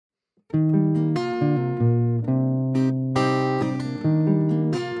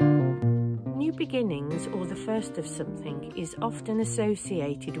first of something is often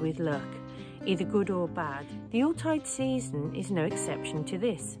associated with luck, either good or bad. The Yuletide season is no exception to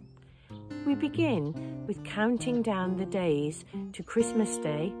this. We begin with counting down the days to Christmas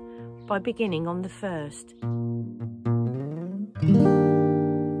Day by beginning on the 1st.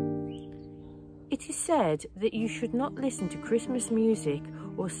 It is said that you should not listen to Christmas music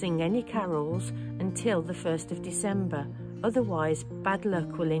or sing any carols until the 1st of December, otherwise bad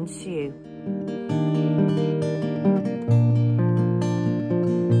luck will ensue.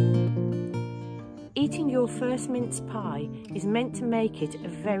 Eating your first mince pie is meant to make it a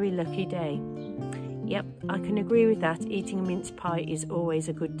very lucky day. Yep, I can agree with that. Eating a mince pie is always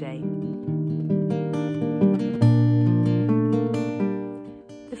a good day.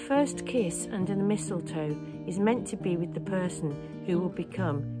 The first kiss under the mistletoe is meant to be with the person who will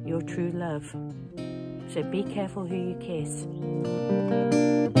become your true love. So be careful who you kiss.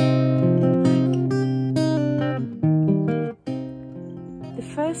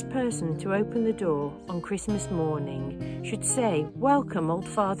 The first person to open the door on Christmas morning should say, "Welcome, old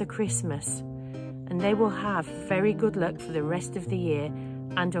Father Christmas," and they will have very good luck for the rest of the year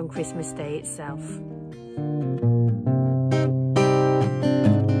and on Christmas Day itself.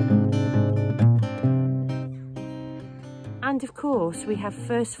 And of course, we have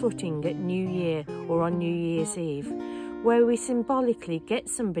first footing at New Year or on New Year's Eve, where we symbolically get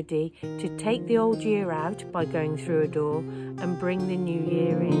somebody to take the old year out by going through a door and bring the new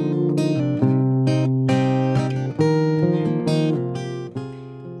year in.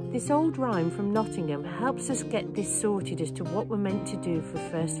 This old rhyme from Nottingham helps us get this sorted as to what we're meant to do for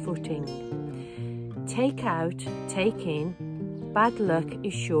first footing. Take out, take in, bad luck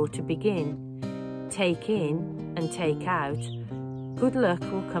is sure to begin. Take in and take out, good luck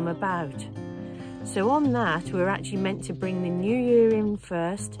will come about. So on that, we're actually meant to bring the new year in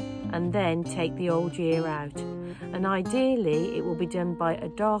first and then take the old year out. And ideally, it will be done by a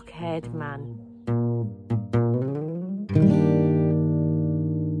dark-haired man.